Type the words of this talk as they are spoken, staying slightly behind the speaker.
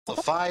The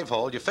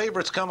 5-hole. Your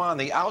favorites come on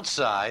the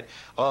outside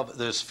of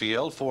this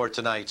field for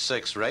tonight's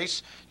 6th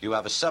race. You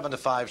have a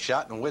 7-5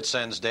 shot in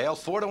Whitsundsdale,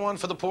 4-1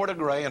 for the Porter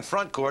Gray in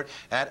front court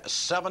at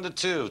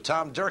 7-2.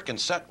 Tom Durkin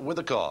set with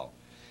a call.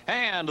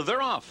 And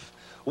they're off.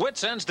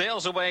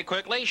 Whitsundsdale's away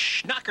quickly.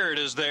 Schnockert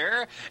is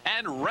there.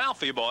 And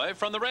Ralphie Boy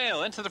from the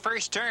rail into the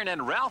first turn.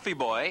 And Ralphie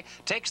Boy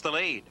takes the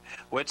lead.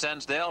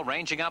 Whitsundsdale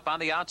ranging up on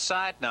the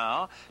outside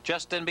now.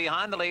 Just in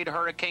behind the lead,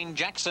 Hurricane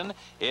Jackson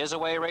is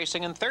away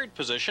racing in 3rd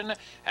position.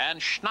 And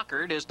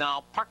Schnockert is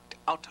now parked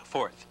out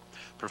 4th.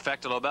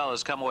 Perfecta Lobel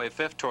has come away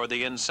 5th toward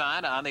the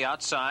inside. On the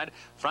outside,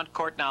 front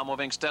court now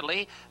moving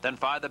steadily. Then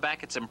farther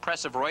back, it's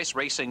Impressive Royce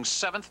racing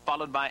 7th,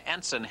 followed by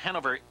Ensign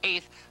Hanover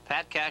 8th.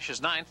 Pat Cash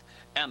is 9th.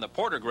 And the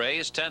Porter Gray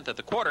is 10th at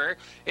the quarter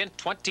in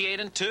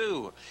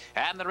 28-2.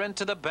 And they're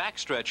into the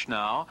backstretch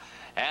now.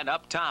 And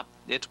up top,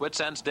 it's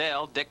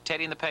Whitsundsdale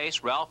dictating the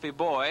pace. Ralphie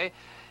Boy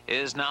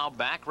is now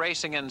back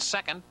racing in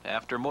 2nd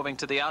after moving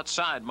to the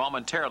outside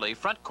momentarily.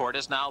 Front court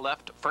is now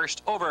left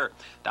first over.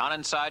 Down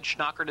inside,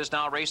 Schnockert is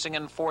now racing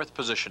in 4th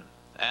position.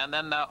 And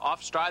then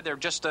off stride, they're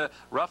just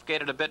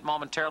rough-gated a bit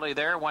momentarily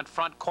there. Went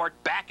front court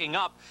backing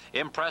up.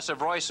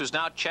 Impressive Royce, who's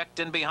now checked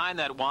in behind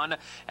that one.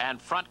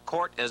 And front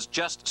court has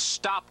just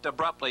stopped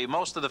abruptly.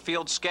 Most of the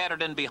field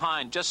scattered in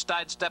behind. Just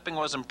sidestepping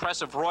was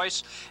Impressive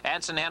Royce.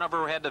 Anson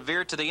Hanover had to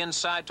veer to the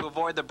inside to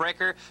avoid the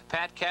breaker.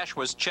 Pat Cash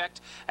was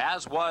checked,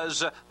 as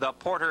was the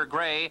Porter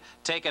Gray.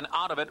 Taken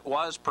out of it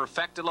was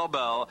Perfecta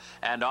Lobel.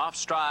 And off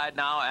stride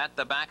now at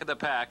the back of the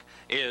pack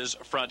is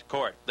front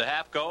court. The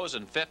half goes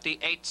in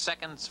 58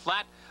 seconds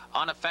flat.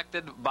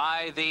 Unaffected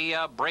by the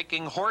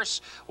breaking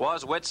horse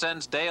was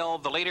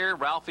Whitsundsdale, the leader.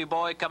 Ralphie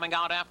Boy coming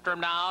out after him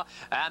now.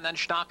 And then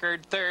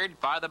Schnockert 3rd.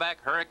 Farther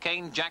back,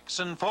 Hurricane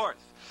Jackson 4th.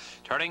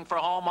 Turning for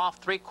home off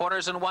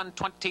 3/4 and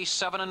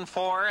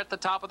 1:27-4 at the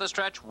top of the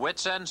stretch.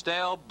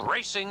 Whitsundsdale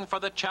bracing for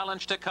the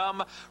challenge to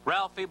come.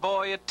 Ralphie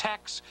Boy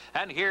attacks,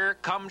 and here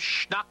comes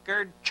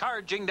Schnockert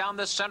charging down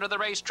the center of the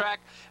racetrack.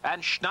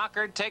 And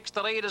Schnockert takes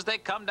the lead as they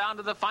come down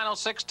to the final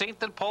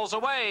 16th and pulls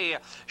away.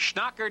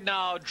 Schnockert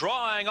now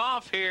drawing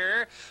off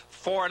here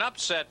for an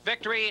upset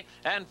victory.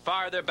 And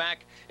farther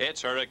back,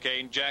 it's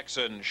Hurricane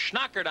Jackson.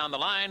 Schnockert on the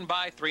line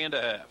by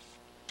 3.5.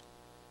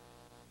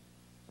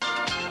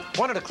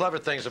 One of the clever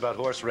things about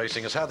horse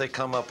racing is how they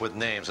come up with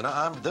names.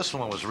 And this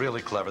one was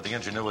really clever. The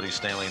ingenuity,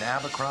 Stanley. And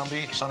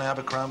Abercrombie, son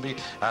Abercrombie,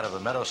 out of a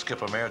Meadow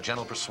Skipper mare,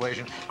 Gentle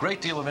Persuasion.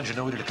 Great deal of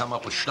ingenuity to come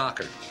up with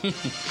Schnockert.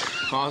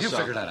 Also, you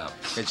figured that out.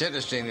 It's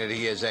interesting that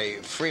he is a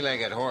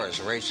free-legged horse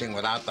racing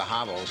without the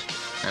hobbles.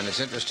 And it's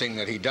interesting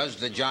that he does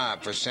the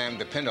job for Sam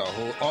DePinto,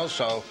 who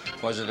also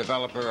was a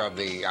developer of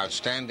the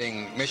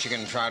outstanding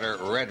Michigan trotter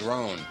Red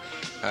Roan.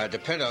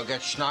 DePinto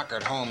gets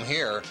Schnockert home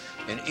here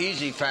in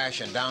easy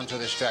fashion down to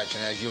the stretch.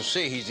 And as you'll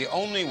see, he's the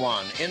only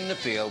one in the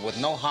field with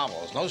no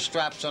hobbles, no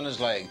straps on his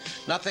leg.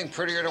 Nothing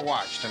prettier to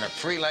watch than a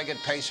free-legged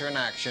pacer in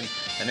action.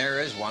 And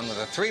there is one with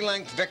a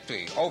 3-length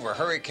victory over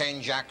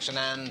Hurricane Jackson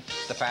and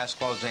the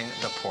fast-closing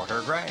the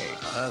Porter Gray.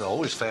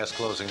 Always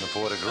fast-closing the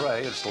Porter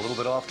Gray. It's a little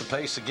bit off the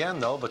pace again,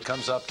 though, but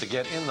comes up to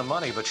get in the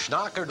money. But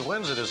Schnockert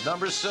wins it as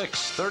number 6,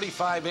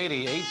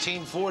 35.80,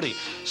 18.40,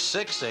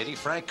 6.80.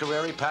 Frank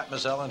Carreri, Pat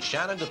Mazzella, and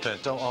Shannon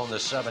DePinto own the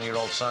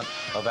 7-year-old son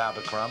of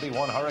Abercrombie.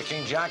 1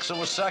 Hurricane Jackson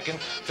was 2nd,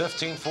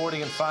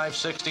 15.40 and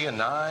 5.60, and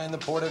 9 the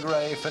Porter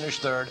Gray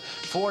finished 3rd.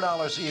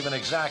 $4 even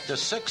exacta,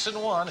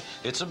 6-1.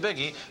 It's a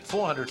biggie,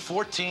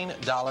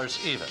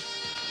 $414 even.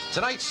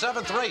 Tonight's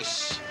 7th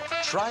race,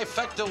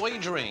 trifecta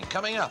wagering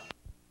coming up.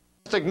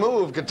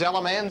 Move,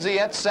 Catella Manzi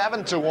at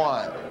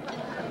 7-1.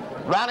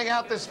 Rounding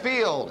out this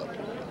field,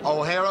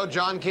 O'Hara,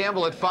 John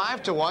Campbell at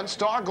 5-1.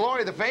 Star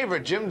Glory, the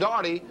favorite, Jim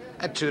Daugherty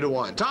at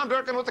 2-1. Tom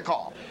Durkin with the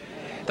call.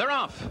 They're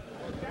off.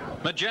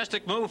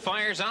 Majestic Move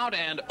fires out,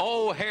 and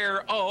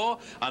O'Hare O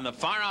on the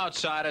far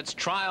outside. It's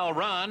Trial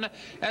Run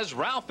as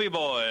Ralphie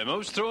Boy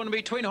moves through in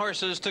between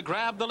horses to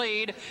grab the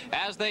lead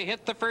as they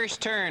hit the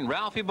first turn.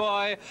 Ralphie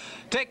Boy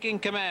taking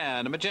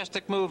command.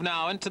 Majestic Move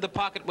now into the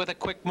pocket with a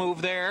quick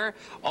move there.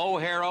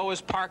 O'Hare O is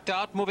parked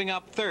out, moving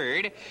up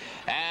 3rd.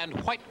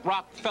 And White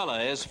Rock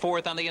Fella is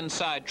 4th on the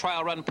inside.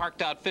 Trial Run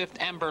parked out 5th.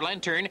 Amber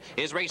Lantern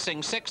is racing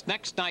 6th.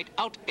 Next Night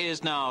Out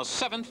is now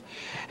 7th.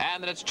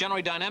 And then it's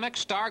Generally Dynamic.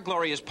 Star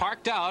Glory is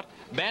parked out.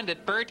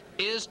 Bandit Burt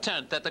is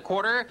 10th at the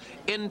quarter.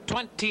 In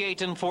 28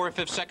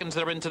 4/5 seconds,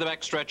 they're into the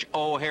backstretch.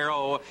 O'Hare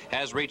O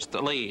has reached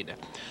the lead.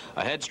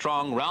 A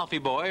headstrong Ralphie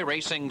Boy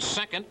racing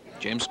 2nd.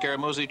 James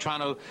Scaramucci trying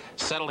to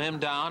settle him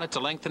down. It's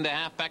a length and a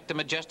half back to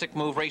Majestic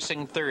Move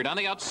racing 3rd. On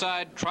the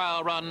outside,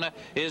 Trial Run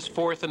is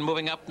 4th and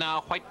moving up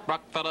now. White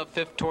Rockfella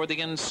 5th toward the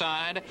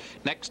inside.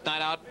 Next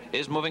Night Out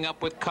is moving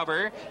up with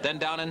cover. Then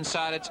down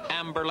inside, it's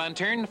Amber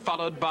Lantern,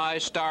 followed by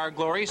Star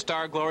Glory.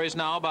 Star Glory is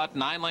now about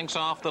 9 lengths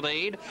off the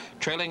lead.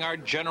 Trailing are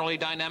Generally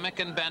Dynamic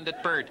and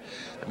Bandit Burt.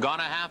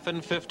 Gone a half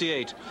in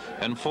 58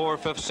 and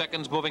 4/5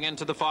 seconds moving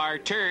into the far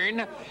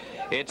turn.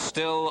 It's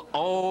still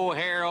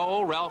O'Hare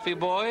O, Ralphie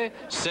Boy,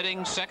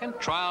 sitting 2nd.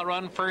 Trial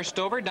Run first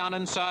over. Down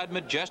inside,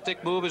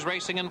 Majestic Move is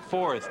racing in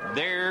 4th.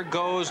 There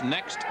goes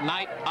Next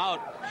Night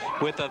Out.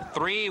 with a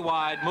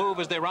 3-wide move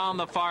as they round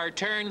the far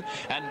turn,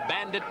 and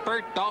Bandit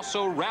Bert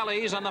also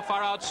rallies on the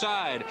far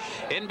outside.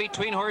 In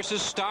between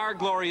horses, Star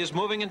Glory is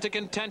moving into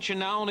contention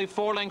now, only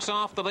 4 lengths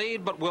off the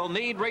lead, but will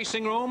need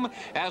racing room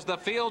as the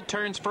field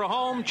turns for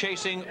home,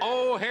 chasing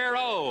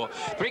O'Haro.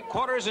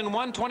 3/4 in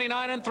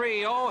 129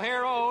 3.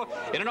 O'Haro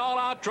in an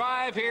all-out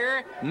drive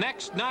here.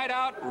 Next night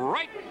out,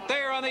 right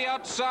there on the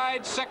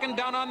outside, second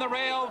down on the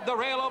rail. The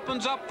rail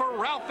opens up for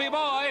Ralphie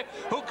Boy,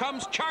 who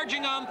comes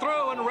charging on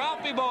through, and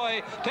Ralphie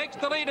Boy takes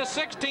the lead to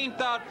 16th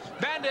out.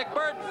 Bandit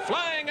Bert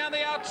flying on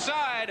the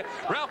outside.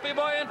 Ralphie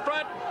Boy in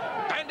front.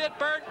 Bandit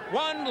Bert,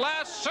 one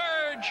last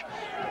surge.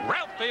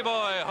 Ralphie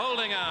Boy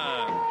holding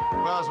on.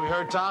 Well, as we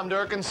heard Tom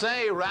Durkin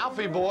say,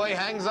 Ralphie Boy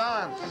hangs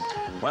on.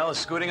 Well,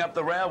 scooting up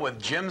the rail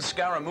with Jim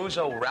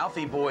Scaramuzzo,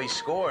 Ralphie Boy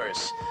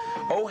scores.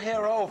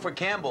 O'Haro for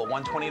Campbell,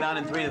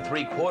 129 3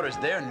 3/4.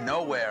 They're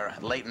nowhere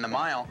late in the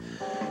mile.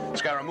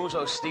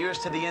 Scaramuzzo steers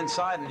to the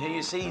inside, and here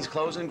you see he's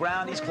closing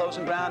ground, he's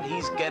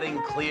getting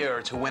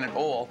clear to win it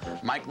all.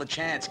 Mike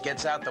LaChance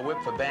gets out the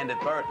whip for Bandit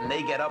Bert, and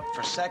they get up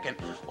for second.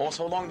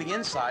 Also along the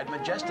inside,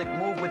 Majestic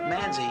Move with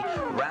Manzi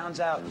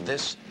rounds out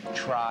this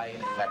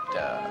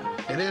trifecta.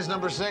 It is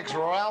number 6,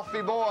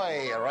 Ralphie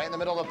Boy. Right in the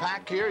middle of the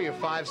pack here, your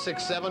 5,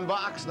 6, 7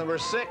 box. Number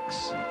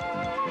 6,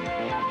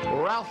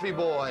 Ralphie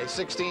Boy,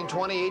 16,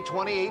 28,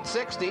 28,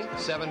 60.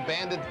 7,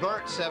 Bandit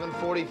Bert,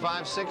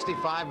 745,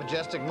 65.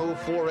 Majestic Move,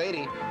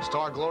 480.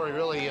 Star Glory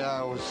really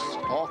was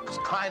all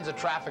kinds of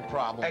traffic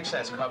problems.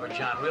 Excess cover,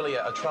 John. Really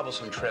a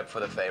troublesome trip for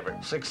the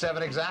favorite. 6,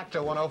 7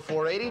 Exacta,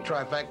 104.80.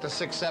 Trifecta,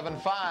 6, 7,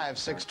 5,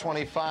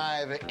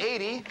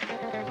 625.80.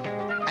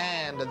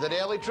 And the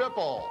Daily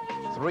Triple,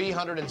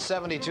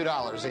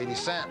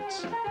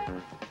 $372.80.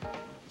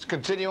 Let's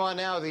continue on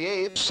now with the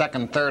 8th.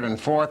 Second, third, and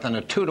fourth, and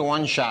a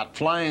 2-to-1 shot.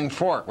 Flying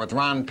Fork with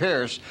Ron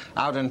Pierce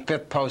out in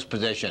 5th post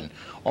position.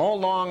 All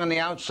long on the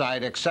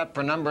outside except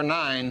for number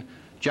 9,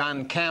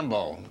 John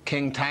Campbell.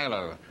 King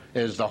Tyler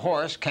is the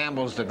horse.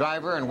 Campbell's the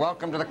driver, and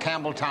welcome to the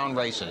Campbelltown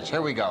races.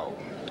 Here we go.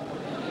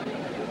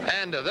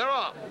 And they're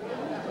off.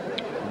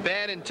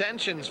 Bad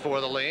Intentions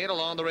for the lead.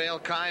 Along the rail,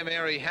 Kai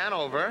Mary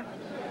Hanover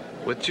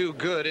with Too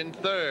Good in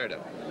third.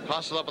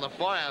 Hustle up on the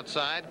far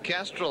outside,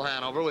 Kestrel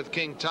Hanover with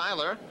King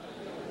Tyler.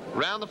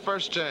 Round the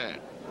first turn.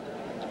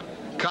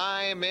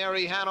 Kai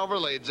Mary Hanover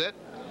leads it.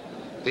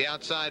 The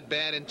outside,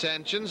 Bad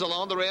Intentions.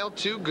 Along the rail,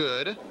 Too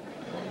Good.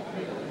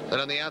 Then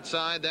on the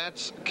outside,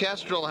 that's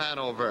Kestrel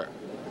Hanover.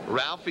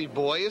 Ralphie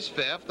Boy is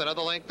 5th.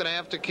 Another length and a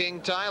half to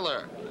King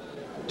Tyler.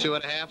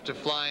 2.5 to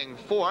Flying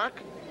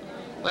Fork.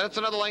 Then it's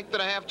another length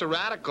and a half to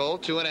Radical.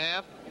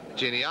 2.5.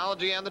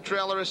 Genealogy, and the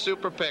trailer is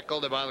Super Pickle.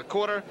 They're by the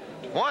quarter.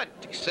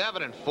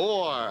 27 and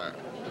 4.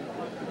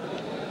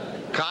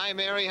 Kai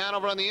Mary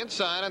Hanover on the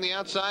inside. On the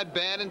outside,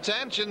 Bad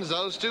Intentions.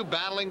 Those two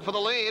battling for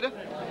the lead.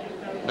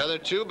 Another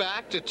 2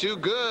 back to Too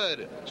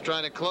Good. He's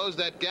trying to close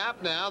that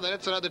gap now. Then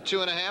it's another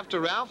 2.5 to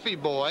Ralphie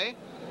Boy.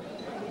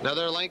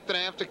 Another length and a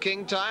half to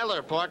King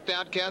Tyler. Parked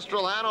out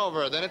Kestrel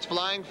Hanover. Then it's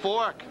Flying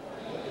Fork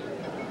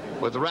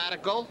with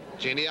Radical,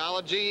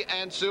 Genealogy,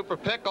 and Super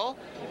Pickle.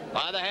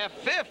 By the half,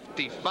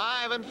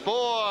 55 and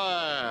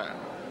 4.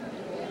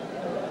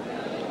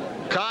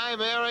 Kai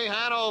Mary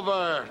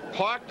Hanover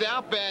parked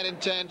out Bad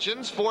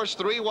Intentions. Forced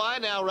 3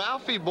 wide now.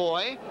 Ralphie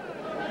Boy.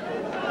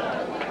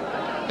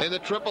 In the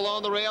triple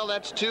on the rail,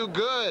 that's Too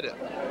Good.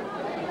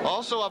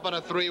 Also up on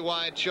a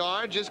 3-wide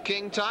charge is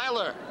King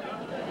Tyler.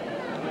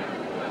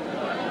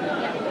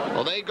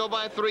 Well, they go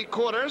by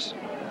 3/4.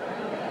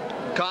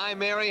 Kai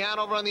Mary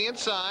Hanover on the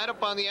inside.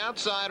 Up on the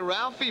outside,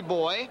 Ralphie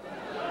Boy.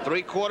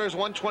 3/4,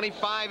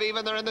 125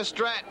 even. They're in the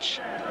stretch.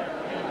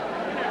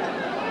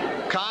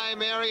 Kai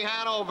Mary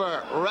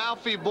Hanover,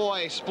 Ralphie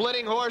Boy,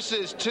 splitting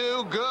horses.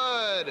 Too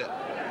Good.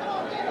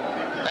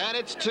 And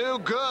it's Too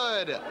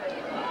Good.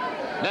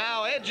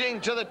 Now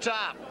edging to the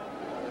top.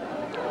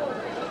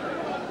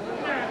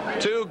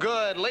 Too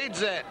Good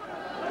leads it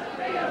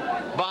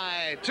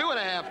by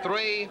 2.5,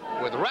 3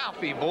 with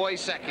Ralphie Boy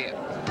second.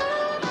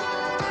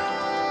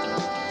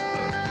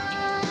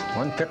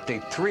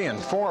 153 and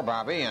 4,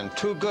 Bobby, and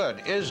Too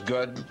Good is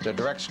good. The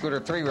direct scooter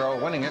 3-row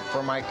winning it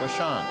for Mike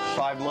LaChance.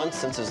 5 months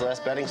since his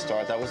last betting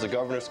start. That was the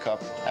Governor's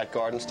Cup at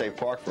Garden State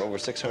Park for over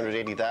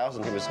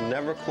 $680,000. He was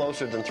never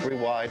closer than 3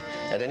 wide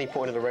at any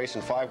point of the race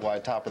and 5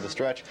 wide top of the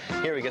stretch.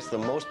 Here he gets the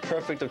most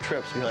perfect of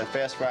trips behind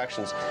fast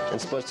fractions and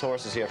splits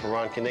horses here for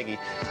Ron Carnegie.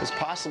 This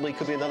possibly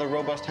could be another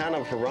robust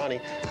Hanover for Ronnie.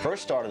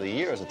 First start of the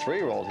year as a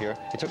 3-year-old here.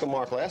 He took a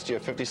mark last year,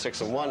 56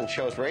 and 1, and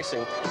shows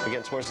racing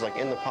against horses like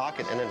In the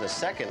Pocket, and then the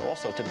second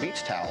also to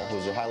Beach Towel,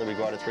 who's a highly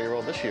regarded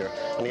 3-year-old this year.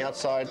 On the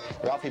outside,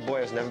 Ralphie Boy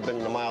has never been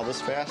in a mile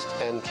this fast,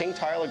 and King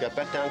Tyler got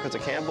bet down because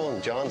of Campbell,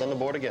 and John's on the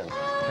board again.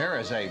 Here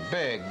is a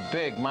big,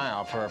 big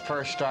mile for a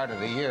first start of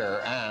the year,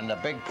 and a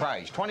big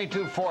price.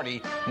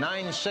 $22.40,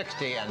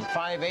 $9.60, and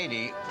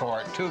 $5.80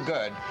 for Too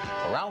Good.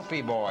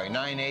 Ralphie Boy,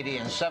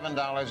 $9.80 and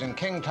 $7, and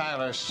King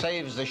Tyler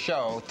saves the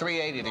show,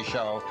 $3.80 to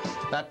show.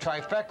 That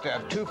trifecta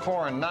of 2,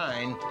 4, and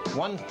 9,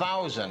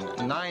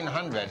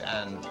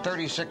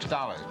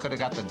 $1,936. Could have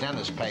got the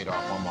dentist paid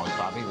off almost,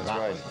 Bobby, with that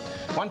one.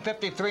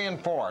 153 and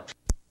 4.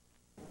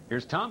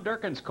 Here's Tom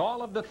Durkin's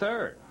call of the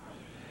third.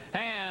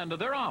 And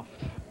they're off.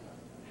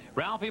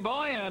 Ralphie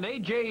Boy and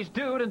AJ's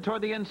Dude, and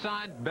toward the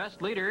inside,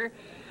 Best Leader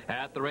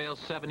at the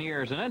rails, 7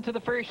 years. And into the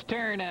first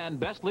turn, and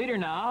Best Leader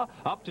now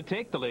up to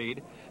take the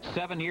lead.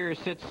 7 years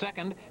sits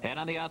second, and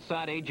on the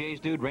outside, AJ's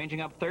Dude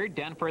ranging up third.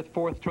 Danforth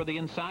fourth toward the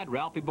inside.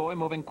 Ralphie Boy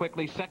moving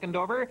quickly second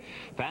over.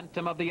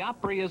 Phantom of the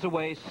Opry is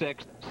away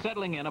sixth,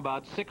 settling in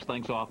about 6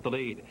 lengths off the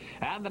lead.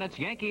 And then it's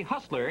Yankee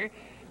Hustler.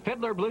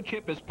 Fiddler Blue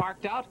Chip is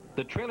parked out.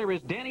 The trailer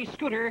is Danny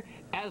Scooter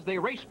as they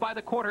race by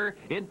the quarter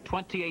in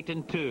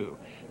 28-2.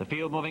 The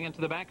field moving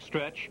into the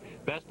backstretch.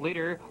 Best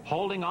Leader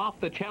holding off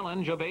the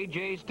challenge of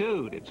AJ's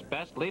Dude. It's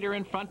Best Leader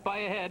in front by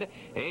a head.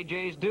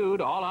 AJ's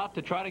Dude all out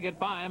to try to get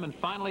by him and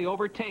finally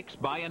overtakes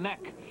by a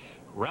neck.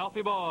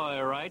 Ralphie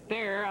Boy right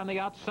there on the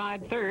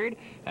outside third,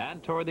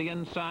 and toward the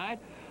inside.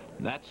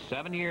 That's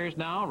 7 years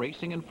now,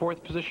 racing in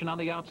fourth position on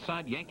the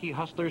outside. Yankee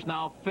Hustler's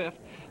now fifth.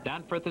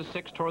 Danforth is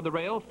sixth toward the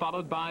rail,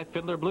 followed by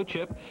Fiddler Blue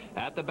Chip.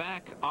 At the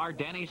back are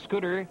Danny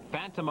Scooter.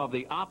 Phantom of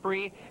the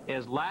Opry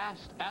is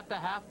last at the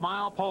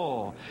half-mile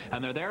pole.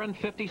 And they're there in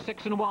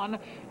 56-1.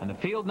 And the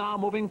field now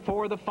moving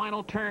for the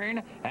final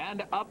turn.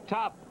 And up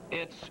top,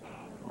 it's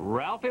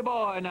Ralphie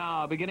Boy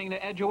now beginning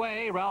to edge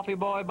away. Ralphie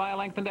Boy by a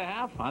length and a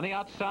half. On the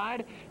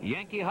outside,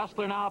 Yankee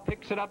Hustler now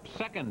picks it up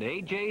second.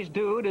 AJ's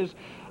Dude is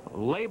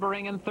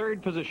laboring in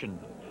third position.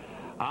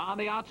 On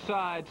the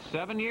outside,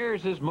 7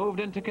 years has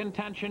moved into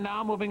contention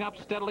now, moving up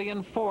steadily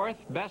in fourth.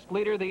 Best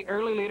Leader, the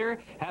early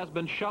leader, has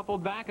been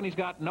shuffled back, and he's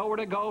got nowhere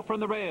to go from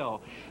the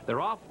rail. They're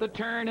off the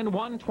turn in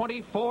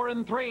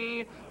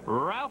 1:24-3.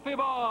 Ralphie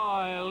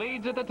Boy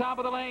leads at the top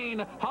of the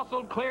lane,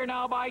 hustled clear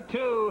now by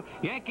 2.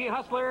 Yankee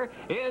Hustler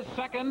is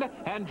second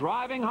and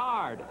driving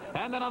hard.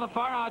 And then on the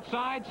far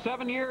outside,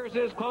 7 years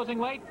is closing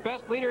late.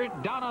 Best Leader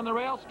down on the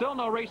rail, still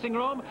no racing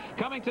room,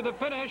 coming to the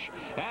finish,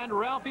 and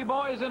Ralphie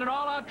Boy is in an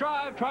all-out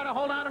drive, trying to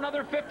hold on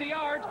another 50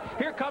 yards.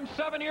 Here comes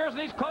 7 years,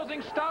 and he's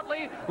closing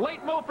stoutly.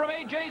 Late move from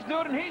AJ's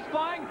Dude, and he's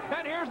flying,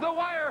 and here's the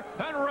wire,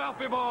 and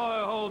Ralphie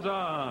Boy holds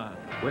on.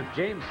 With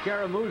James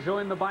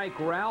Scaramuzzo in the bike,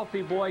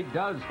 Ralphie Boy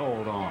does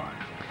hold on.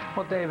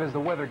 Well, Dave, as the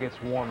weather gets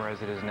warmer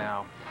as it is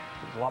now,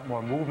 there's a lot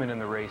more movement in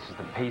the race. As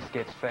the pace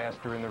gets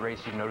faster in the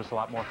race, you notice a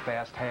lot more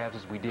fast halves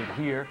as we did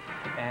here.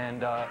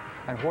 And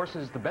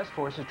horses, the best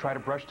horses, try to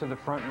brush to the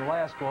front and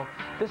last. Well,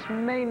 this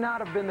may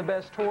not have been the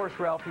best horse,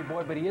 Ralphie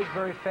Boy, but he is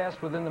very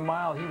fast within the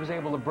mile. He was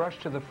able to brush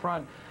to the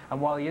front.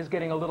 And while he is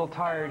getting a little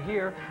tired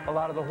here, a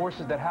lot of the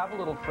horses that have a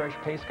little fresh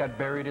pace got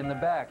buried in the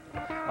back.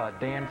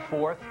 Dan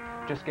Forth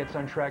just gets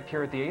untracked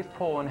here at the 8th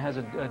pole and has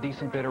a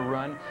decent bit of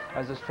run.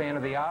 As is Fan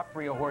of the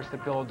Opry, a horse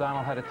that Bill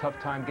O'Donnell had a tough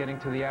time getting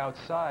to the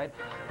outside.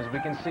 As we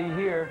can see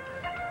here,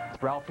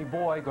 Ralphie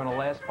Boy going to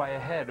last by a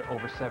head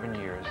over 7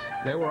 years.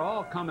 They were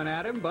all coming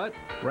at him, but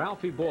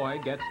Ralphie Boy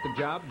gets the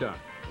job done.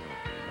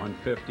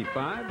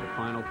 1:55, the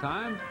final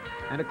time.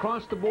 And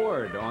across the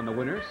board on the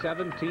winner,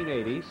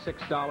 $17.80,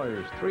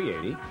 $6,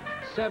 $3.80.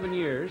 7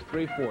 years,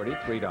 $3.40,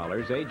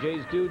 $3.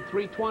 AJ's Dude,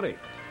 $3.20.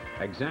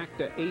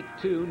 Exacta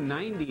 8-2,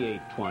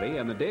 98.20,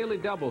 and the daily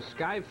double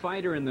Sky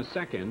Fighter in the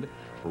second,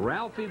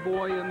 Ralphie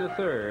Boy in the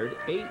third,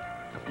 8,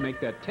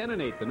 make that 10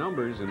 and 8 the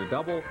numbers, in the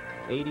double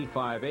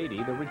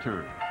 85.80 the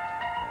return.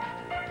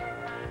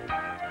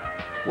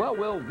 Well,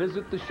 we'll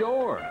visit the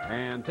shore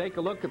and take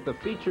a look at the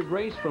featured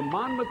race from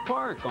Monmouth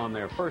Park on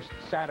their first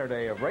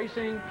Saturday of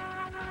racing,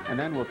 and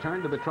then we'll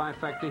turn to the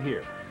trifecta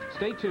here.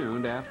 Stay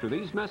tuned. After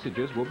these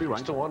messages, we'll be right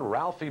back. 6-1,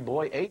 Ralphie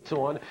Boy,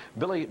 8-1,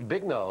 Billy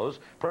Big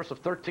Nose, purse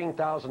of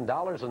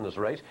 $13,000 in this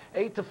race.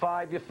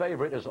 8-5, your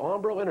favorite is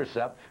Umbro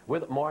Intercept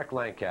with Mark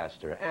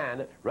Lancaster.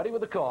 And ready with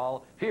the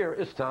call, here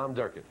is Tom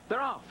Durkin. They're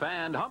off,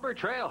 and Humber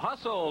Trail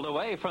hustled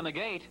away from the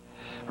gate.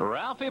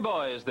 Ralphie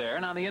Boy is there,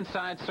 and on the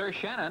inside, Sir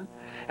Shannon.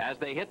 As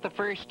they hit the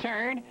first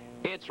turn,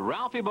 it's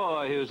Ralphie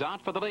Boy who's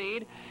out for the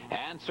lead,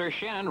 and Sir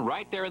Shannon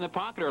right there in the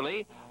pocket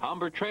early.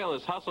 Humber Trail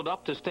is hustled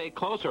up to stay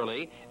close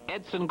early.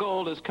 Edson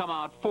Gold has come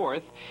out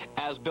fourth,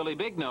 as Billy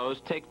Big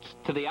Nose takes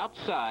to the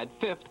outside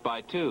fifth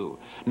by 2.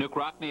 Nuke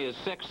Rockney is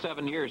sixth,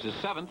 7 years is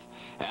seventh,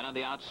 and on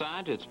the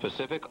outside, it's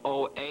Pacific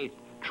 08th.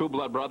 True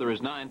Blood Brother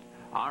is ninth.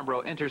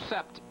 Armbro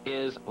Intercept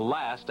is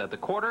last at the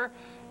quarter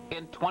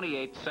in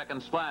 28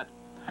 seconds flat.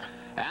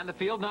 And the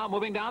field now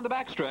moving down the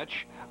backstretch.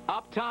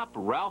 Up top,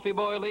 Ralphie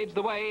Boy leads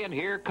the way, and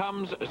here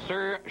comes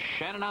Sir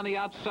Shannon on the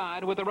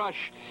outside with a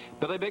rush.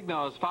 Billy Big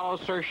Nose follows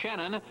Sir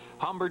Shannon.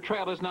 Humber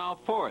Trail is now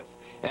fourth.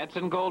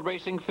 Edson Gold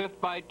racing fifth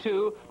by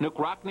 2. Nuke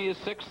Rockney is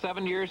sixth,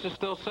 7 years is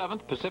still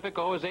seventh. Pacific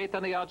O is eighth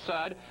on the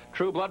outside.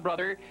 True Blood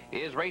Brother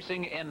is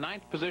racing in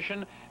ninth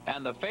position,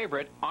 and the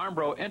favorite,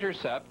 Armbro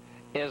Intercept,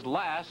 is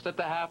last at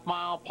the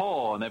half-mile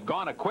pole, and they've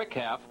gone a quick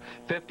half,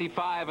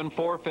 55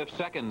 4/5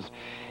 seconds.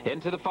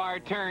 Into the far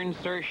turn,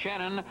 Sir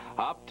Shannon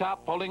up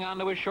top, holding on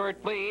to a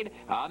short lead.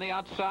 On the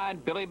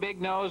outside, Billy Big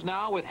Nose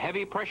now with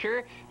heavy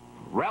pressure.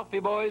 Ralphie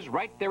Boy's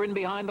right there in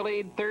behind the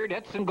lead. Third,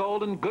 Edson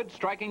Golden, good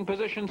striking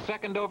position,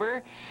 second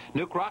over.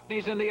 Nuke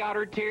Rockney's in the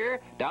outer tier.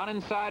 Down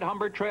inside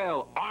Humber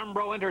Trail,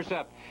 Armbro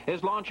Intercept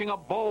is launching a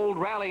bold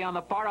rally on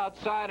the far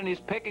outside, and he's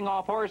picking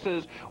off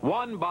horses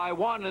one by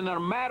one in a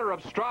matter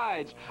of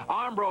strides.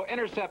 Armbro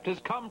Intercept has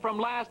come from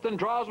last and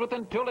draws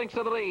within 2 lengths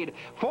of the lead.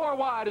 4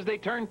 wide as they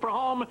turn for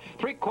home.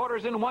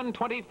 3/4 in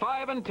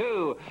 125 and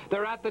 2.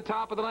 They're at the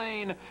top of the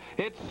lane.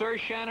 It's Sir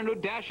Shannon who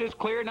dashes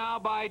clear now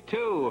by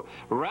 2.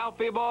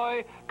 Ralphie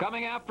Boy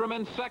coming after him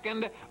in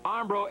second.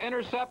 Armbro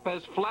Intercept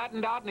has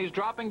flattened out and he's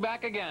dropping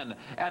back again.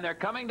 And they're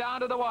coming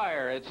down to the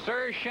wire. It's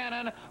Sir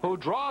Shannon who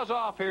draws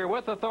off here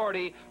with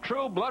authority.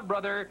 True Blood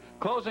Brother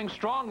closing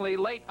strongly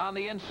late on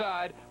the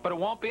inside, but it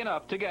won't be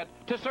enough to get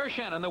to Sir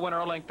Shannon, the winner,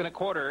 a length and a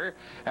quarter.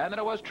 And then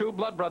it was True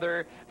Blood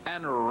Brother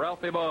and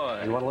Ralphie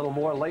Boy. You want a little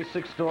more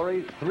Lasix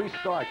story? 3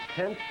 starts,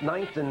 10th,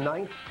 9th, and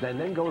 9th, and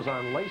then goes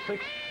on Lasix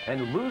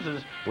and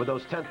loses with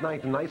those 10th,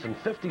 9th, and 9th in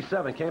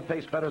 57. Can't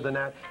pace better than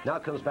that. Now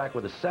comes back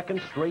with a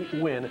second straight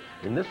win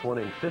in this one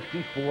in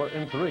 54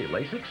 and 3.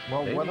 Lasix?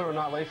 Well, maybe? whether or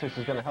not Lasix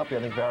is going to help you,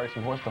 I think varies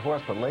from horse to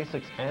horse, but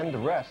Lasix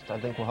and rest, I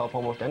think, will help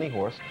almost any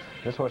horse.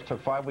 This horse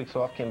took 5 weeks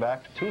off, came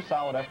back, 2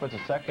 solid efforts, a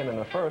second and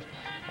a first,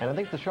 and I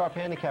think the sharp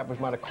handicappers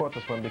might have caught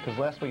this one because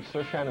last week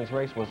Sir Shannon's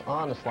race was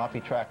on a sloppy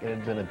track. It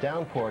had been a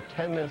downpour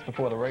 10 minutes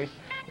before the race.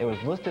 It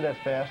was listed at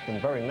fast, and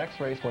the very next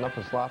race went up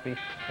as sloppy,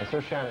 and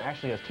Sir Shannon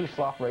actually has 2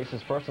 slop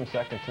races, first and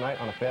second. Tonight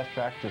on a fast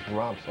track, just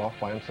romps off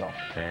by himself.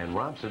 And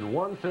romps in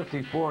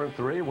 154 and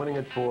 3, winning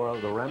it for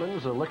the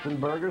Remens,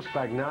 Lichtenberger,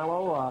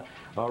 Spagnolo,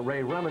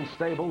 Ray Remens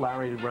stable,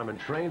 Larry Remen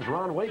trains,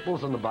 Ron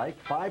Waples on the bike,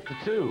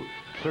 5-2.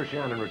 Sir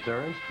Shannon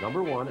returns,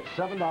 number 1 at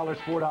 $7,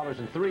 $4,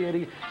 and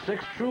 $3.80.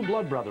 6, True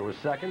Blood Brother was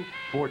second,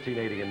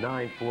 $14.80 and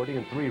 $9.40,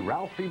 and 3,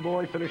 Ralphie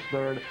Boy finished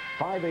third,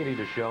 $5.80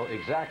 to show.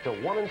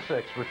 Exacta 1 and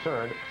 6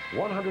 returned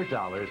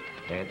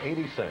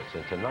 $100.80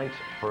 in tonight's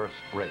first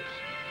race.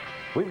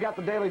 We've got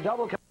the Daily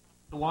Double.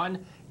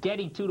 1,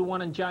 Getty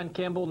 2-1 and John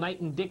Campbell.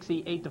 Knight and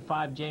Dixie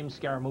 8-5, James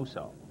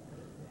Scaramucci.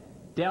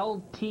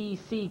 Del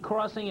TC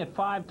Crossing at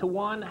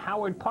 5-1.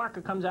 Howard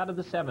Parker comes out of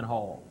the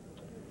 7-hole.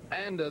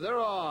 And they're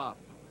off.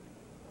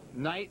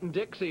 Knight and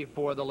Dixie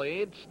for the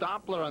lead.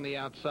 Stoppler on the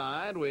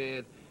outside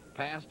with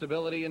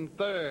Passability in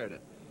third.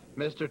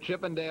 Mr.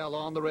 Chippendale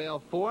on the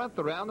rail fourth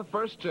around the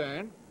first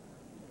turn.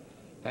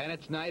 And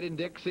it's Knight and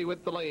Dixie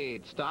with the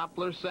lead.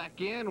 Stoppler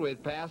second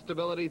with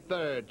Passability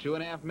third.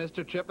 2.5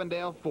 Mr.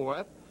 Chippendale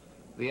fourth.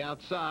 The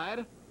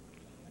outside,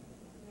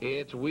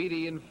 it's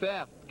Weedy in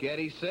fifth.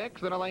 Getty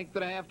sixth, and a length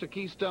and a half to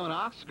Keystone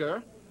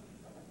Oscar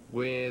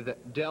with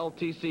Del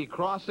TC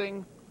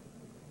Crossing,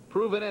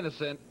 Proven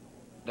Innocent,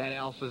 and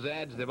Elsa's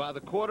Edge. They're by the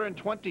quarter in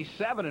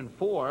 27 and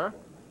 4.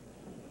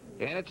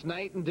 And it's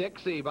Knight and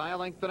Dixie by a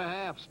length and a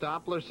half.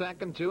 Stoppler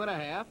second,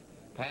 2.5.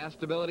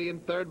 Passability in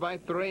third by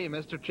 3.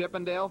 Mr.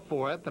 Chippendale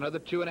fourth. Another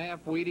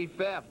 2.5, Weedy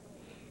fifth.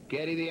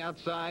 Getty the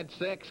outside,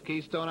 6.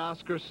 Keystone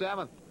Oscar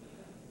 7th.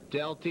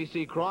 Del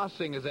TC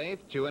Crossing is 8th.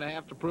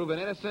 2.5 to Proven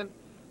Innocent.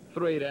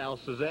 3 to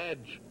Elsa's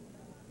Edge.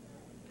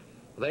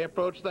 They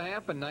approach the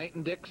half, and Knight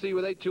and Dixie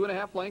with a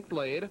 2.5 length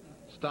lead.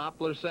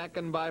 Stoppler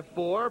second by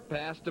 4.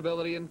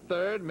 Passability in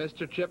third.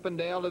 Mr.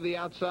 Chippendale to the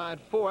outside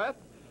 4th.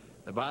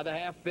 By the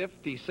half,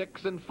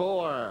 56 and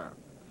 4.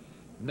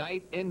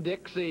 Knight and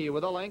Dixie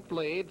with a length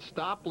lead.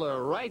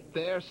 Stoppler right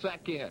there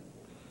second.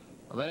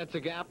 Well, then it's a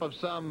gap of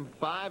some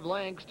 5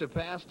 lengths to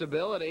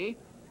Passability.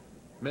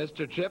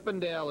 Mr.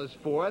 Chippendale is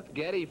 4th.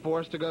 Getty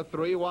forced to go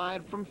 3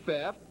 wide from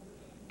 5th.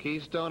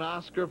 Keystone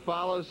Oscar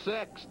follows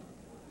 6th.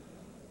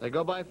 They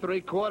go by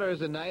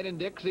 3/4, and Knight and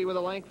Dixie with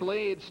a length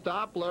lead.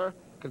 Stoppler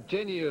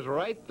continues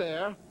right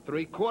there,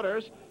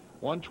 3/4,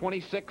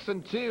 126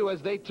 and 2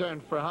 as they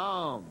turn for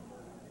home.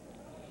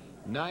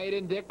 Knight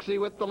and Dixie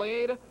with the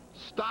lead.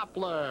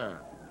 Stoppler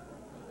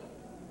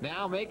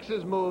now makes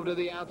his move to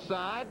the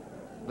outside.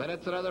 Then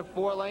it's another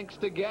 4 lengths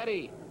to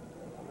Getty.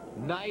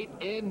 Knight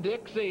and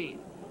Dixie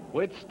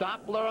with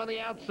Stoppler on the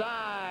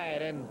outside,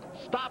 and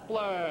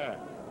Stoppler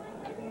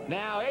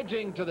now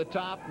edging to the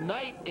top.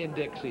 Knight in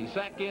Dixie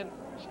second.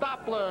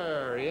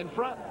 Stoppler in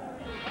front.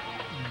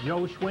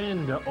 Joe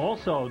Schwind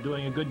also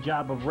doing a good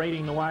job of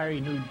raiding the wire.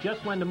 He knew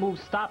just when to move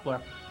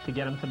Stoppler to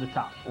get him to the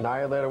top.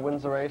 Annihilator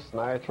wins the race.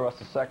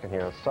 Niatrust is second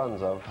here.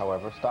 Sons of,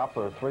 however.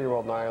 Stoppler, a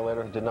 3-year-old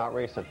Annihilator, did not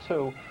race at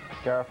 2.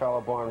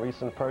 Garofalo Barn,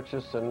 recent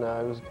purchase, and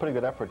it was a pretty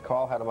good effort.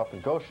 Carl had him up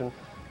at Goshen.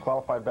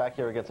 Qualified back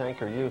here against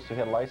Anchor U, so he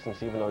had a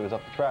license even though he was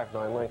up the track,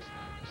 9 lengths.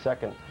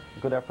 Second,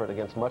 good effort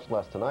against much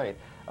less tonight.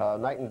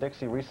 Knight and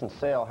Dixie, recent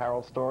sale.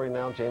 Harold Story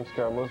now. James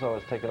Scaramucci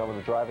has taken over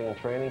the driving and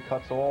training.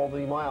 Cuts all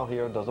the mile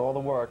here, does all the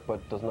work,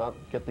 but does not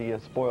get the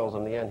spoils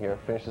in the end here.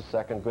 Finishes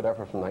second. Good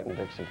effort from Knight and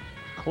Dixie.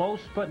 Close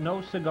but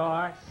no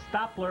cigar.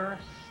 Stoppler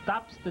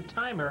stops the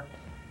timer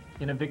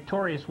in a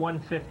victorious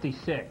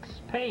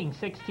 156, paying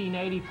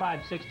 $16.80,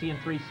 $5.60, and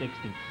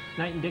 $3.60.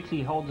 Knight and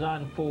Dixie holds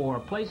on for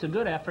place. A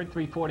good effort,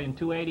 $3.40 and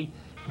 $2.80.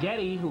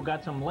 Getty, who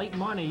got some late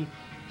money,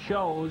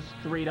 shows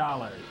 $3.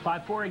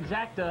 5-4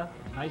 Exacta,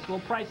 nice little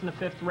price in the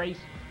 5th race,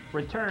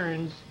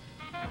 returns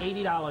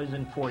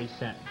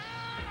 $80.40.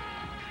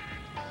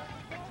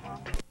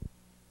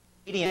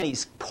 And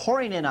he's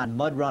pouring in on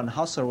Mud Run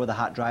Hustler with a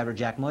hot driver.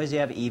 Jack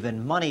Moiseev,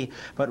 even money.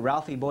 But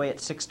Ralphie Boy at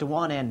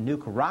 6-1 and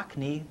Nuke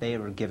Rockney, they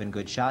were given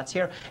good shots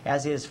here,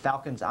 as is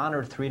Falcons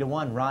Honor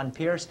 3-1, Ron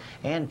Pierce.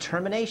 And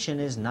Termination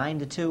is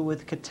 9-2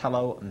 with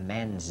Catello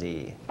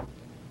Manzi.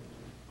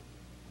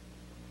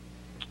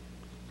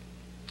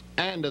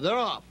 And they're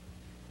off.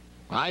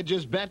 I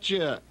Just Bet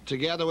You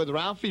together with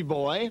Ralphie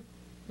Boy.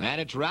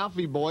 And it's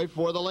Ralphie Boy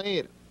for the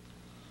lead.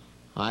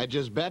 I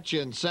Just Bet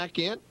You in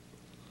second.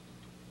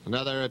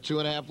 Another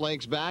 2.5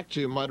 lengths back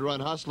to Mud Run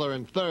Hustler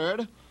in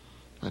third.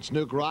 That's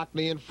Nuke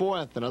Rockney in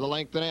fourth. Another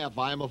length and a half.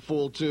 I'm a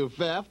Fool 2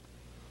 fifth.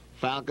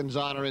 Falcons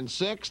Honor in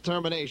sixth.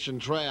 Termination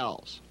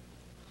trails.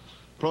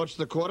 Approach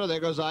the quarter.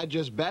 There goes I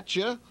Just Bet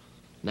You.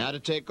 Now to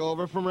take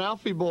over from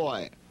Ralphie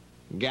Boy.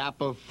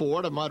 Gap of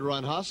 4 to Mud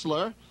Run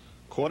Hustler.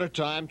 Quarter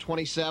time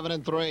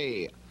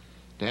 27-3.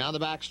 Down the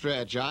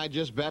backstretch. I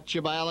Just Bet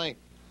You by a length.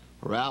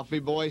 Ralphie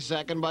Boy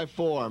second by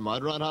 4.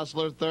 Mud Run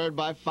Hustler third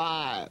by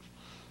 5.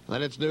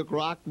 Then it's Nuke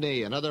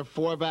Rockney, another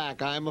 4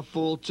 back. I'm a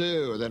Fool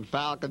 2. Then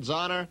Falcons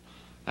Honor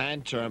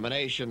and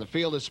Termination. The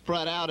field is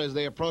spread out as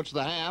they approach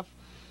the half.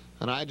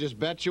 And I Just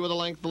Bet You with a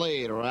length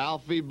lead.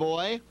 Ralphie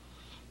Boy,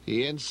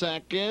 he in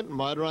second.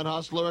 Mud Run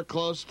Hustler a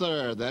close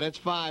third. Then it's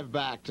 5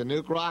 back to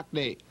Nuke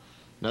Rockney.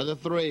 Another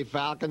 3.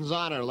 Falcons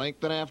Honor,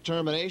 length and a half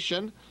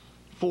Termination.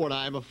 4 and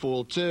I'm a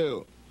Fool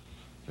 2.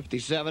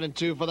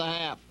 57-2 for the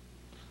half.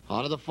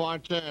 On to the far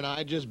turn.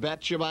 I Just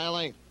Bet You by a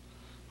length.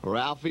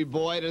 Ralphie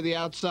Boy to the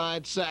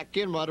outside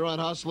second. Mud Run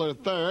Hustler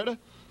third.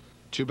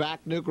 2 back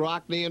Nuke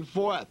Rockney in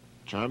fourth.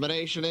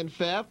 Termination in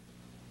fifth.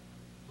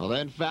 Well,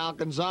 then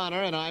Falcons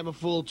Honor and I'm a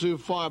Fool 2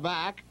 far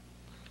back.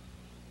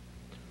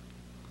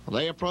 Well,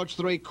 they approach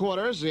 3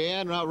 quarters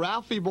and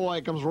Ralphie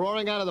Boy comes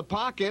roaring out of the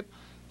pocket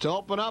to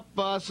open up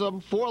some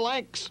 4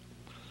 lengths.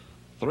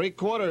 3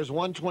 quarters,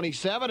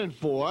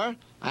 127-4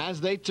 as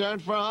they turn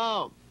for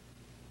home.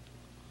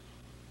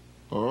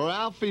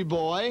 Ralphie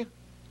Boy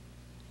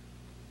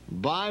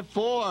by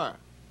 4.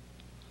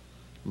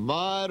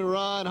 Mud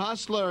Run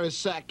Hustler is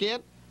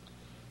second,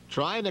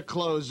 trying to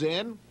close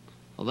in.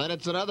 Well, then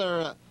it's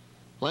another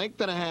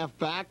length and a half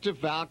back to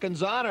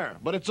Falcons Honor.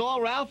 But it's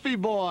all Ralphie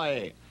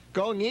Boy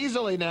going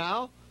easily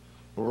now.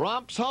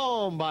 Romps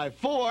home by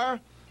 4.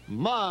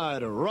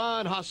 Mud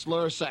Run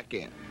Hustler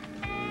second.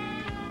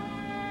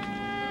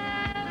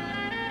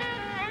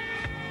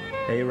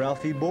 Hey,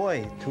 Ralphie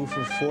Boy, 2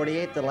 for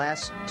 48 the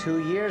last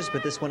 2 years,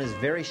 but this one is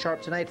very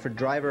sharp tonight for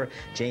driver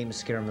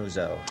James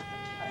Scaramuzzo.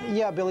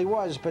 Yeah, Billy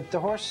was, but the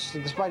horse,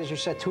 despite, as you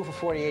said, 2 for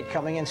 48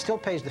 coming in, still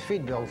pays the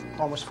feed bill.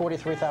 Almost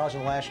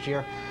 $43,000 last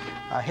year.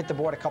 Hit the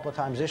board a couple of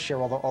times this year,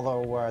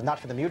 although not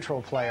for the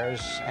mutual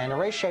players. And the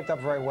race shaped up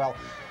very well.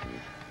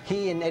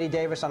 He and Eddie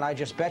Davis on I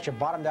Just Bet You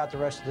bottomed out the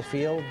rest of the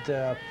field.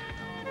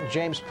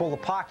 James pulled the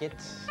pocket,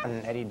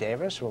 and Eddie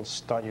Davis will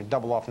start your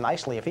double off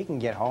nicely if he can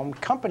get home.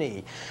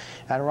 Company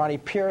and Ronnie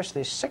Pierce,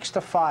 the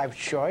 6-5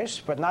 choice,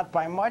 but not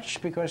by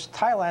much because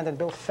Thailand and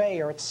Bill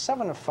Fay are at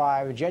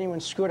 7-5. Genuine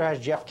Scooter has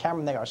Jeff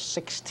Cameron. They are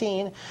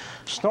 16.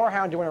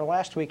 Snorehound, winner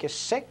last week, is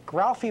 6.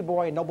 Ralphie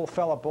Boy, Noble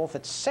Fella, both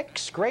at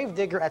 6.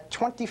 Gravedigger at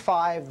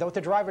 25, though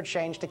the driver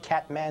changed to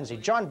Cat Manzi.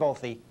 John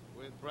Bothy.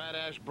 With Brad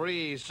Ash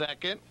Breeze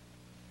second.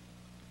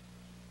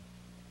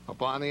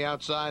 Up on the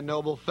outside,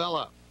 Noble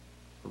Fella.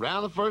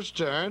 Around the first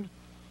turn,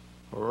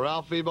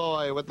 Ralphie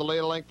Boy with the lead,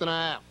 a length and a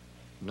half.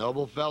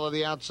 Noble Fella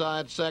the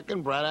outside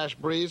second. Brad Ash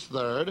Breeze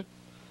third.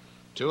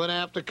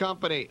 2.5 to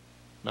Company.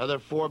 Another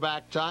 4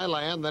 back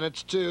Thailand. Then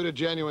it's 2 to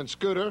Genuine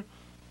Scooter.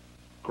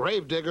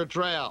 Gravedigger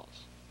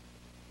trails.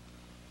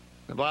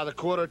 And by the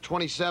quarter,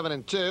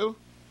 27-2.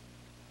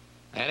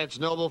 And it's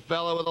Noble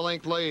Fella with a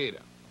length lead.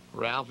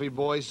 Ralphie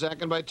Boy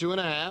second by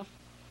 2.5.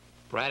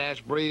 Brad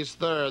Ash Breeze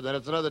third. Then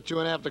it's another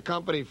 2.5 to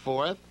Company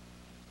fourth.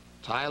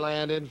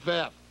 Thailand in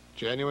fifth.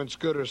 Genuine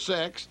Scooter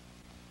sixth.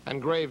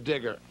 And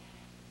Gravedigger.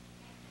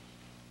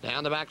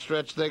 Down the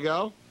backstretch they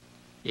go.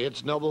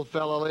 It's Noble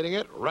Fella leading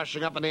it.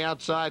 Rushing up on the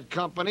outside,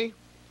 Company.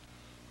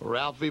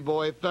 Ralphie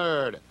Boy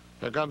third.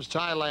 Here comes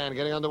Thailand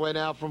getting underway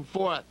now from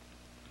fourth.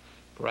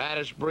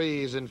 Bradish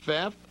Breeze in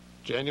fifth.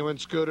 Genuine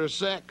Scooter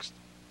sixth.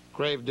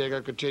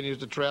 Gravedigger continues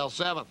to trail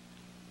seventh.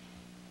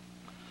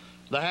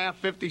 The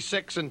half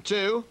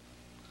 56-2.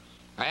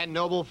 And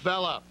Noble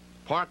Fella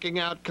parking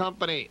out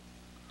Company.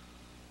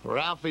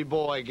 Ralphie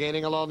Boy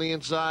gaining along the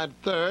inside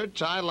third.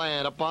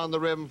 Thailand up on the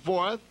rim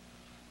fourth.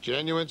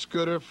 Genuine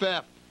Scooter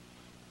fifth.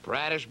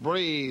 Bradish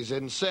Breeze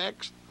in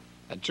sixth.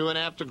 And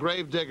 2.5 to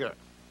Gravedigger.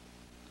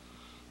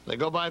 They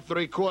go by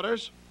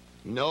 3/4.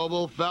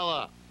 Noble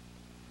Fella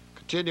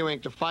continuing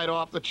to fight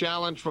off the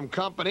challenge from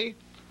Company.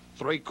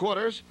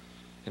 3/4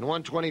 and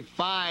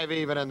 125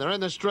 even, and they're in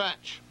the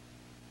stretch.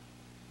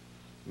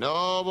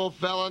 Noble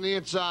Fella on the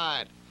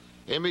inside.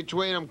 In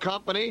between them,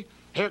 Company.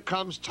 Here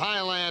comes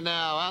Thailand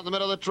now, out in the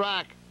middle of the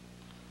track.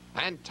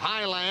 And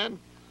Thailand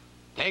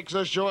takes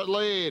a short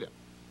lead.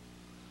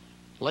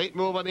 Late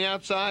move on the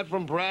outside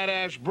from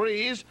Bradish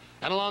Breeze.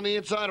 And along the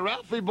inside,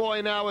 Ralphie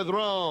Boy now with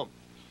Rome.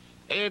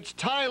 It's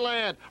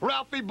Thailand.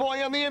 Ralphie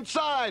Boy on the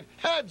inside.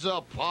 Heads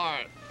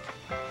apart.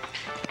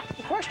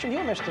 question you,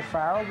 Mr.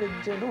 Farrell.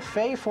 Did Lou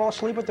Fei fall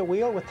asleep at the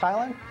wheel with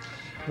Thailand?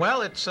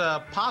 Well, it's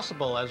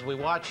possible. As we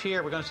watch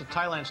here, we're going to see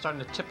Thailand starting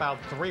to tip out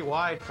 3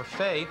 wide for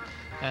Fei.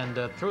 And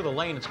through the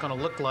lane, it's going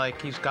to look like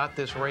he's got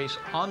this race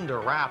under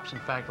wraps. In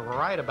fact,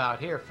 right about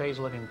here, Fei's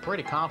looking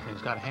pretty confident.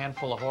 He's got a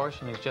handful of horse,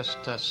 and he's just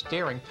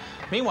steering.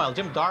 Meanwhile,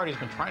 Jim Doherty's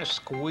been trying to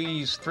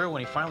squeeze through,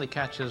 and he finally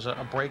catches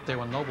a break there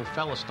when Noble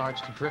Fella starts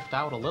to drift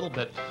out a little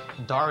bit.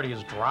 Doherty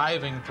is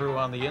driving through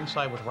on the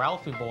inside with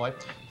Ralphie Boy.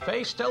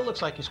 Fei still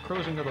looks like he's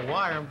cruising to the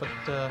wire, but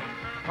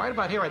right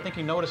about here, I think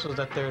he notices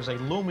that there's a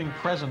looming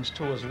presence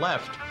to his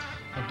left.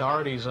 And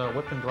Doherty's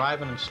whipping,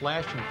 driving, and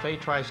slashing. Fei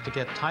tries to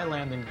get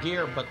Thailand in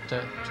gear, but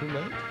too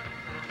late.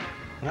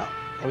 No.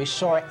 We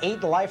saw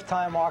 8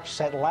 lifetime marks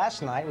set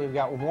last night. We've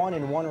got 1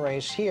 in 1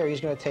 race here. He's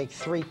going to take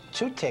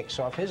 2 ticks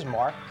off his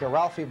mark.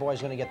 Ralphie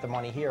Boy's going to get the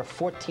money here,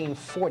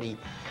 $14.40,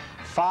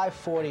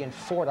 $5.40, and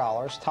 $4.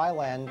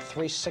 Thailand,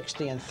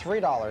 $3.60 and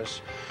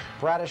 $3.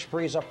 Bradish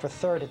Breeze up for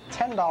third at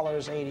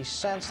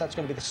 $10.80. That's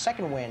going to be the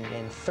second win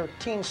in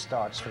 13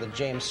 starts for the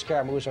James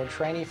Scaramuzzo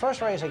trainee.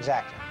 First race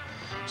exacta.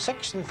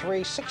 6 and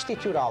 3,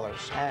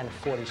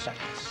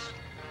 $62.40.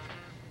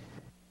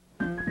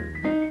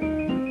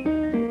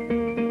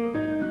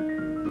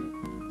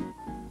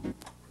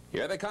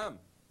 Here they come.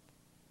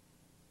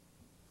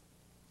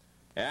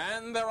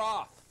 And they're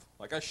off.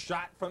 Like a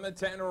shot from the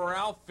 10,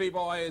 Ralphie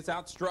Boy is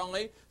out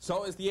strongly.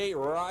 So is the 8,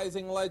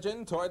 Rising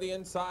Legend, toward the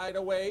inside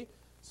away.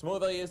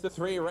 Smoothly is the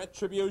 3,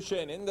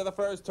 Retribution. Into the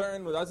first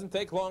turn. It doesn't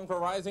take long for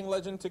Rising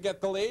Legend to get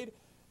the lead.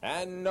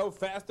 And no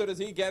faster does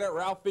he get it.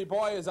 Ralphie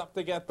Boy is up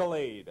to get the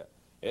lead.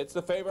 It's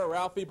the favorite,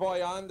 Ralphie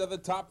Boy, on to the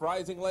top.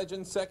 Rising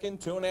Legend second,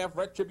 2.5.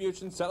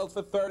 Retribution settles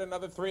for third.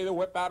 Another 3 to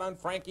whip out on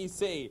Frankie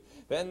C.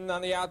 Then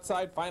on the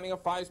outside, finding a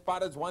 5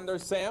 spot is Wonder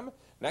Sam.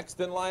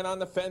 Next in line on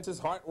the fence is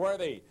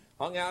Heartworthy.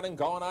 Hung out and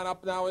going on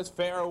up now is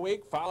Fair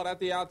Week. Followed at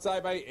the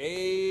outside by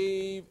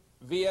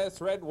AVS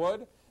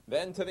Redwood.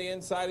 Then to the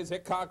inside is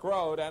Hickok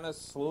Road and a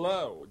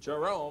slow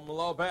Jerome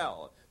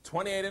Lobel.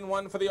 28 and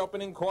 1 for the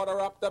opening quarter.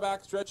 Up the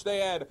backstretch they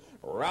head.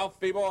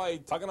 Ralphie Boy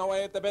tugging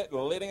away at the bit,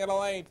 leading at a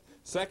length.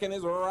 Second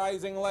is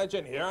Rising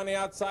Legend. Here on the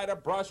outside, a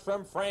brush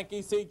from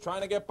Frankie C.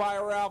 Trying to get by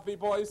Ralphie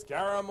Boy.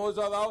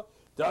 Scaramuzzo, though,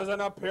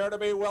 doesn't appear to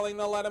be willing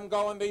to let him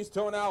go. And these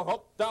two now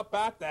hooked up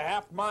at the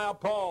half-mile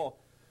pole.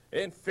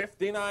 In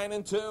 59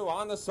 and 2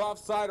 on the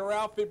soft side,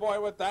 Ralphie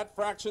Boy with that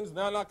fractions.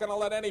 They're not going to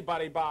let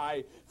anybody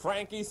by.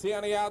 Frankie C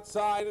on the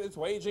outside is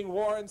waging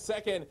war in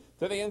second.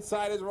 To the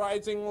inside is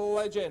Rising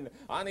Legend.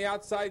 On the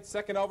outside,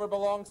 second over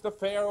belongs to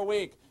Fair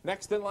Week.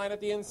 Next in line at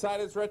the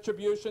inside is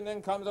Retribution.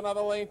 Then comes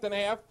another length and a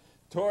half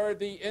toward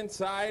the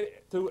inside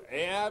to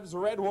Abs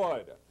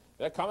Redwood.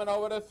 They're coming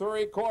over to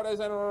 3/4,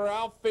 and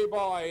Ralphie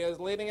Boy is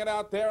leading it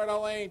out there at a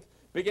length.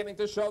 Beginning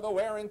to show the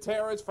wear and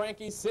tear is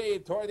Frankie C.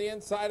 Toward the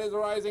inside is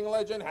Rising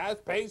Legend.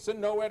 Has pace and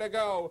nowhere to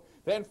go.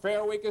 Then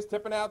Fair Week is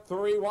tipping out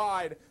 3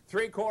 wide.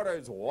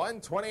 3/4,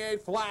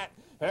 128 flat.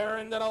 They're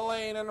into the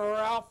lane, and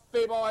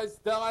Ralphie Boy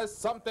still has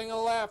something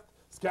left.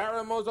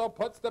 Scaramuzzo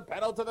puts the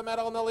pedal to the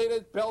metal, and the lead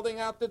is building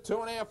out the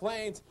 2.5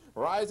 lanes.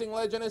 Rising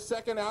Legend is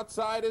second.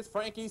 Outside is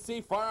Frankie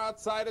C. Far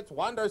outside, it's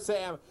Wonder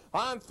Sam.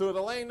 On through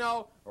the lane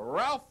now,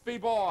 Ralphie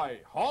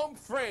Boy, home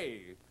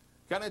free.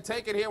 Gonna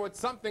take it here with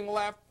something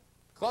left.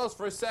 Close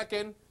for a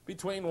second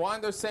between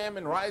Wonder Sam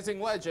and Rising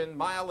Legend.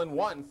 Mile and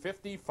 1,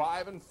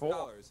 55 and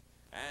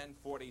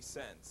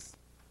 $4.40.